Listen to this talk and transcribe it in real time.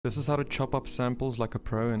This is how to chop up samples like a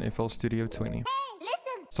pro in FL Studio 20.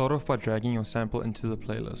 Start off by dragging your sample into the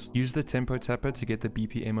playlist. Use the tempo tapper to get the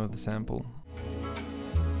BPM of the sample.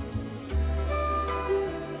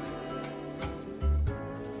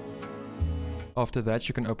 After that,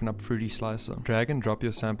 you can open up Fruity Slicer. Drag and drop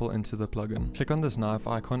your sample into the plugin. Click on this knife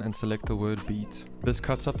icon and select the word beat. This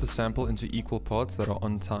cuts up the sample into equal parts that are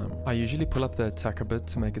on time. I usually pull up the attack a bit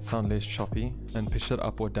to make it sound less choppy, and pitch it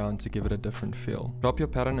up or down to give it a different feel. Drop your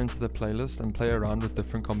pattern into the playlist and play around with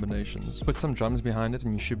different combinations. Put some drums behind it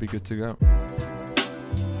and you should be good to go.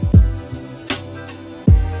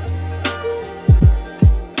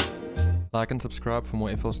 Like and subscribe for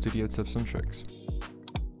more FL Studio tips and tricks.